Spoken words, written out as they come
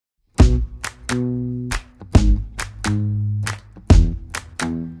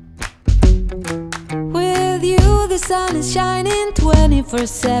the sun is shining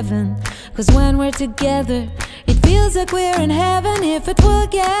 24/7. Cause when we're together, it feels like we're in heaven. If it will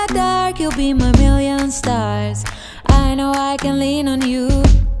get dark, you'll be my million stars. I know I can lean on you.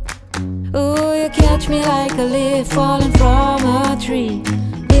 Ooh, you catch me like a leaf falling from a tree.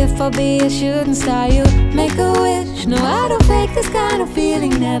 If I'll be a shooting star, you make a wish. No, I don't fake this kind of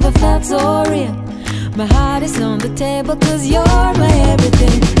feeling, never felt so real. My heart is on the table cause you're my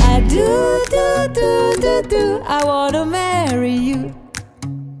everything. I do, I wanna marry you.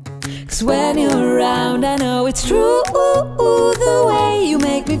 Cause when you're around I know it's true. The way you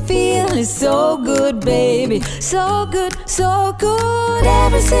make me feel is so good, baby. So good, so good.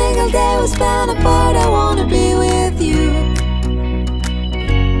 Every single day we spend apart, I wanna be with you.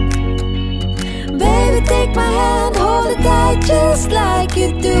 Baby, take my hand, hold it tight just like you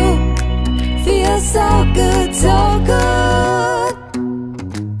do. Feels so good, so good.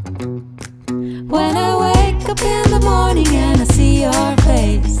 When I wake up in the morning and I see your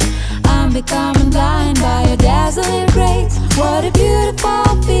face, I'm becoming blind by your dazzling grace. What a beautiful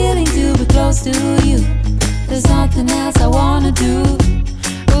feeling to be close to you. There's nothing else I wanna do.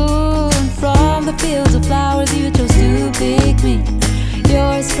 Ooh, and from the fields of flowers you chose to pick me.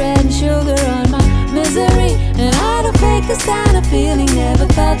 You're spreading sugar on my misery. And I don't fake this kind of feeling, never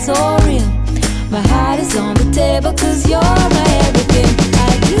felt so real. My heart is on the table cause you're my everything. I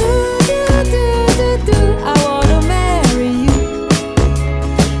do, I wanna marry you.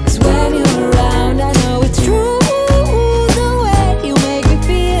 Cause when you're around I know it's true. The way you make me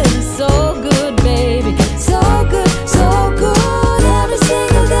feel is so good, baby. So good, so good. Every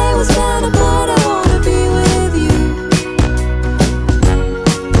single day we spend apart, I wanna be with you.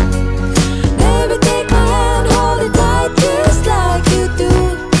 Baby, take my hand, hold it tight just like you do.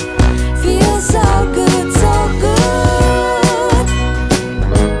 Feels so good, so good.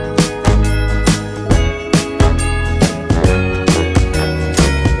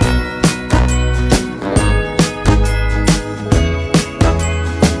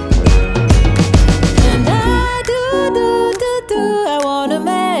 And I do, I wanna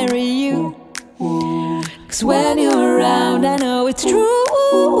marry you. Cause when you're around I know it's true.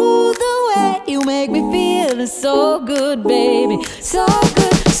 The way you make me feel is so good, baby. So good.